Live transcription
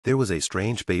There was a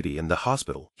strange baby in the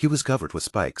hospital. He was covered with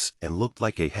spikes and looked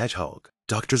like a hedgehog.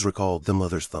 Doctors recalled the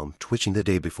mother's thumb twitching the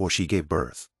day before she gave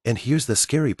birth. And here's the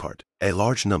scary part. A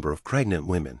large number of pregnant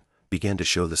women began to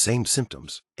show the same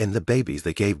symptoms, and the babies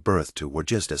they gave birth to were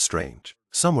just as strange.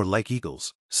 Some were like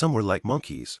eagles, some were like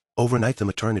monkeys. Overnight, the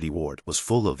maternity ward was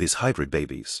full of these hybrid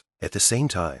babies. At the same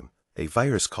time, a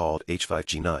virus called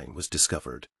H5G9 was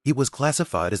discovered. It was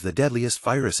classified as the deadliest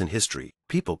virus in history.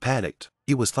 People panicked.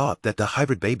 It was thought that the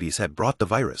hybrid babies had brought the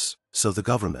virus, so the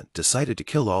government decided to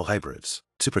kill all hybrids.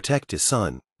 To protect his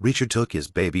son, Richard took his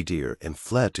baby deer and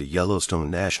fled to Yellowstone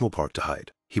National Park to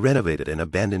hide. He renovated an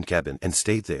abandoned cabin and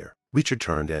stayed there. Richard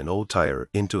turned an old tire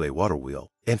into a water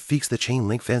wheel and fixed the chain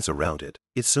link fence around it.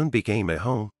 It soon became a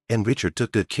home, and Richard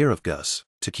took good care of Gus.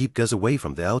 To keep Gus away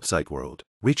from the outside world,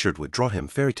 Richard would draw him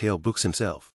fairy tale books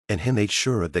himself, and he made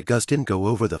sure that Gus didn't go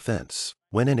over the fence.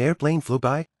 When an airplane flew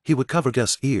by, he would cover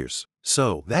Gus' ears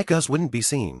so that Gus wouldn't be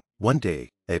seen. One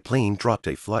day, a plane dropped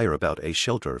a flyer about a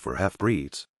shelter for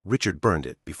half-breeds. Richard burned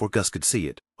it before Gus could see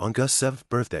it. On Gus' 7th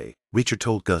birthday, Richard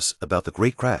told Gus about the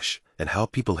great crash and how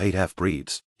people hate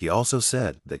half-breeds. He also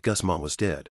said that Gus' mom was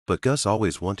dead, but Gus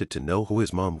always wanted to know who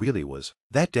his mom really was.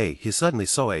 That day, he suddenly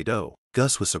saw a doe.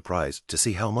 Gus was surprised to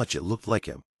see how much it looked like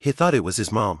him. He thought it was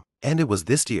his mom, and it was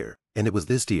this deer,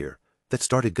 that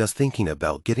started Gus thinking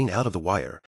about getting out of the wire